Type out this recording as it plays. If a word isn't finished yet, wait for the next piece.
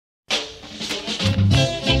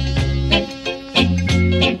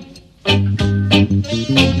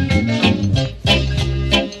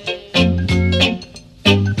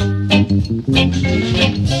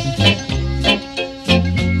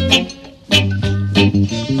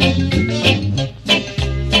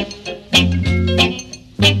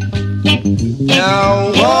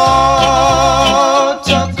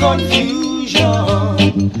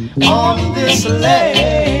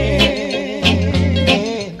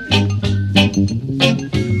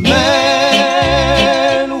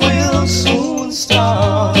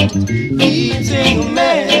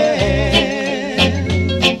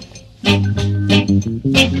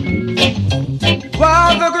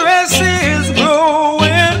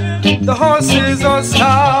The horses are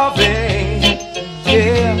starving,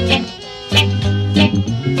 yeah.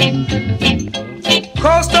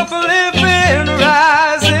 Cost of living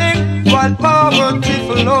rising, while poverty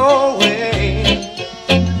flowing.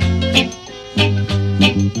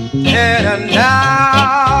 And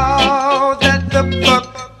now that the buck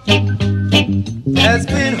has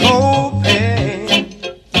been hoping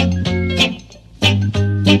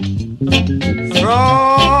from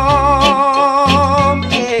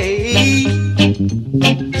A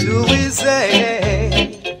to his A,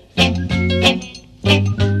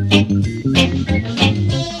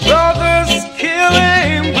 brothers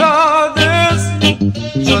killing brothers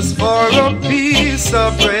just for a piece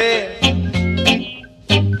of bread,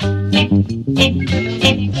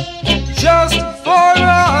 just for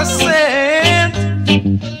a cent,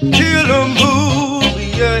 till a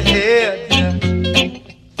movie ahead.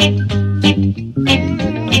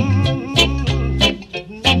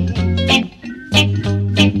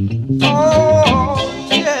 Oh,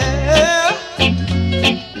 yeah.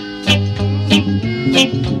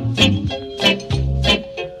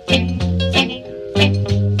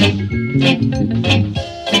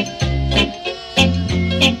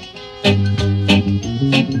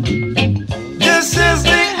 This is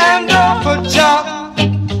the end of a job,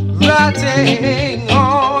 writing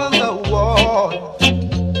on the wall.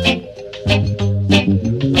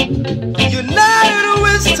 United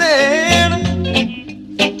we stand,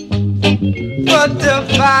 but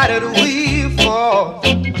divided we fall.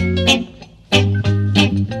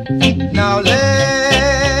 Now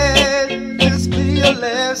let this be a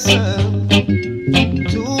lesson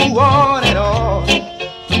to one and all.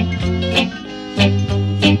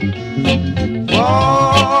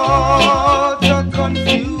 What a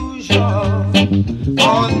confusion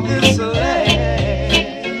on this land.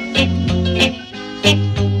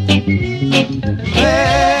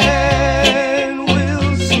 Man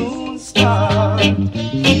will soon start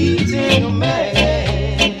eating man.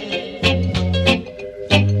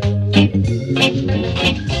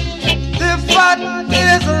 The fat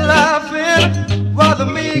is laughing while the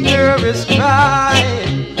meager is crying.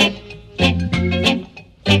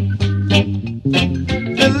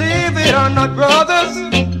 Believe it or not, brothers,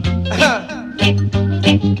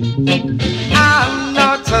 I'm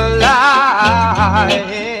not lying.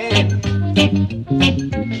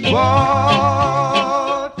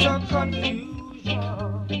 What a confusion.